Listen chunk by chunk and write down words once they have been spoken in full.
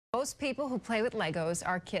Most people who play with Legos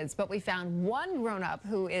are kids, but we found one grown-up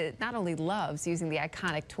who not only loves using the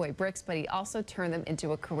iconic toy bricks, but he also turned them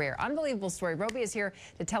into a career. Unbelievable story. Robi is here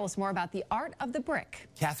to tell us more about the art of the brick.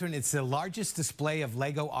 Catherine, it's the largest display of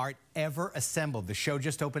Lego art ever assembled. The show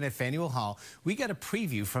just opened at Faneuil Hall. We got a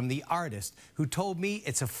preview from the artist who told me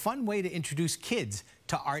it's a fun way to introduce kids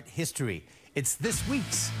to art history. It's this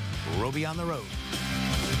week's Robi on the Road.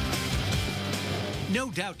 No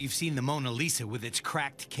doubt you've seen the Mona Lisa with its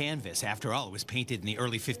cracked canvas. After all, it was painted in the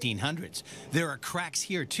early 1500s. There are cracks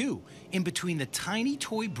here, too, in between the tiny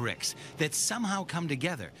toy bricks that somehow come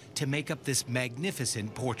together to make up this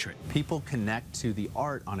magnificent portrait. People connect to the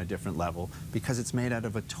art on a different level because it's made out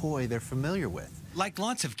of a toy they're familiar with. Like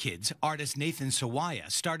lots of kids, artist Nathan Sawaya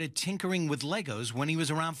started tinkering with Legos when he was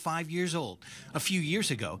around 5 years old. A few years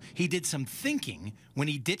ago, he did some thinking when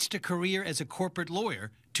he ditched a career as a corporate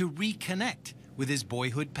lawyer to reconnect with his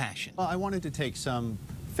boyhood passion. Well, I wanted to take some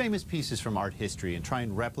famous pieces from art history and try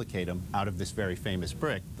and replicate them out of this very famous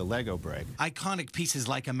brick, the Lego brick. Iconic pieces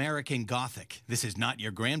like American Gothic. This is not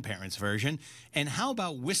your grandparents' version. And how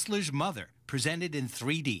about Whistler's mother, presented in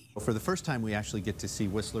 3D? For the first time, we actually get to see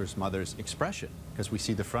Whistler's mother's expression because we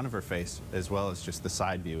see the front of her face as well as just the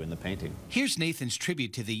side view in the painting. Here's Nathan's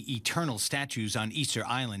tribute to the eternal statues on Easter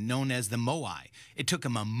Island known as the Moai. It took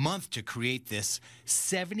him a month to create this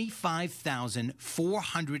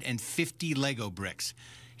 75,450 Lego bricks.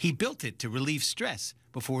 He built it to relieve stress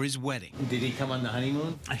before his wedding. Did he come on the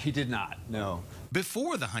honeymoon? He did not, no.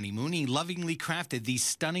 Before the honeymoon, he lovingly crafted these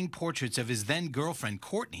stunning portraits of his then-girlfriend,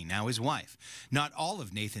 Courtney, now his wife. Not all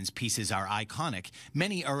of Nathan's pieces are iconic.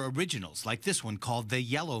 Many are originals, like this one called The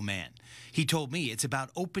Yellow Man. He told me it's about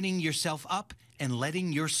opening yourself up and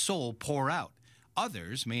letting your soul pour out.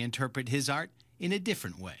 Others may interpret his art in a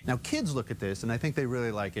different way. Now, kids look at this, and I think they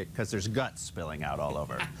really like it because there's guts spilling out all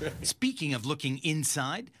over. Speaking of looking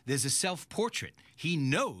inside, there's a self-portrait. He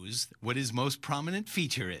knows what his most prominent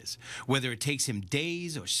feature is. Whether it takes him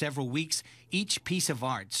days or several weeks, each piece of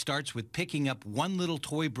art starts with picking up one little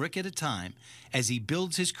toy brick at a time as he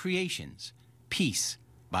builds his creations, piece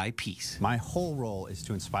by piece. My whole role is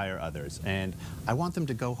to inspire others, and I want them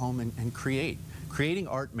to go home and create. Creating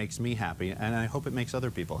art makes me happy, and I hope it makes other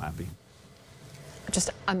people happy.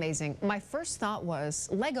 Just amazing. My first thought was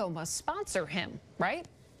Lego must sponsor him, right?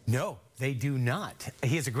 No, they do not.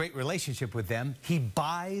 He has a great relationship with them. He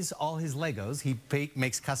buys all his Legos. He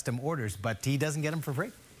makes custom orders, but he doesn't get them for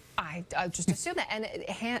free. I just assume that. And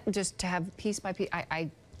just to have piece by piece, I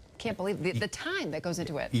can't believe the time that goes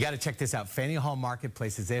into it. You got to check this out. Faneuil Hall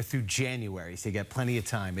Marketplace is there through January, so you got plenty of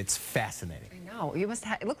time. It's fascinating. I know. You must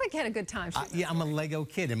have, it looked like you had a good time. Yeah, I'm a Lego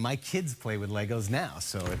kid, and my kids play with Legos now,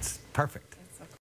 so it's perfect.